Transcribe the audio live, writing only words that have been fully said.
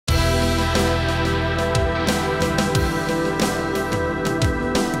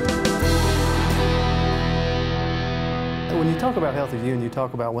talk about healthy you and you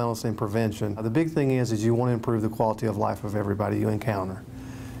talk about wellness and prevention, the big thing is you want to improve the quality of life of everybody you encounter.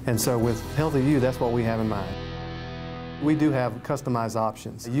 And so with Healthy You, that's what we have in mind. We do have customized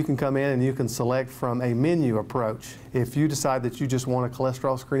options. You can come in and you can select from a menu approach. If you decide that you just want a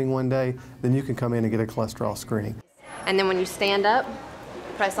cholesterol screening one day, then you can come in and get a cholesterol screening. And then when you stand up,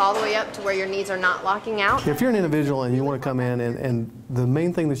 press all the way up to where your knees are not locking out. If you're an individual and you want to come in and the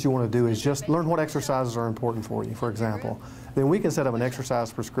main thing that you want to do is just learn what exercises are important for you, for example, then we can set up an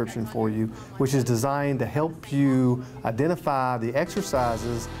exercise prescription for you, which is designed to help you identify the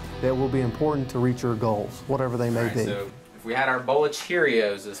exercises that will be important to reach your goals, whatever they may be. So if we had our bowl of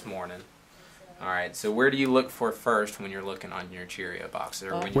Cheerios this morning, all right, so where do you look for first when you're looking on your Cheerio box?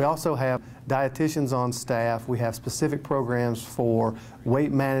 We also have dietitians on staff. We have specific programs for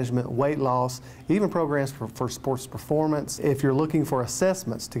weight management, weight loss, even programs for sports performance. If you're looking for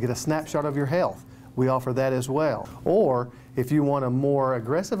assessments to get a snapshot of your health, we offer that as well. Or if you want a more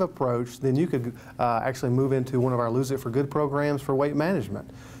aggressive approach, then you could actually move into one of our Lose It for Good programs for weight management.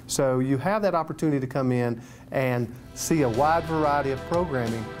 So you have that opportunity to come in and see a wide variety of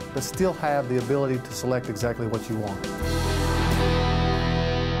programming, but still have the ability to select exactly what you want.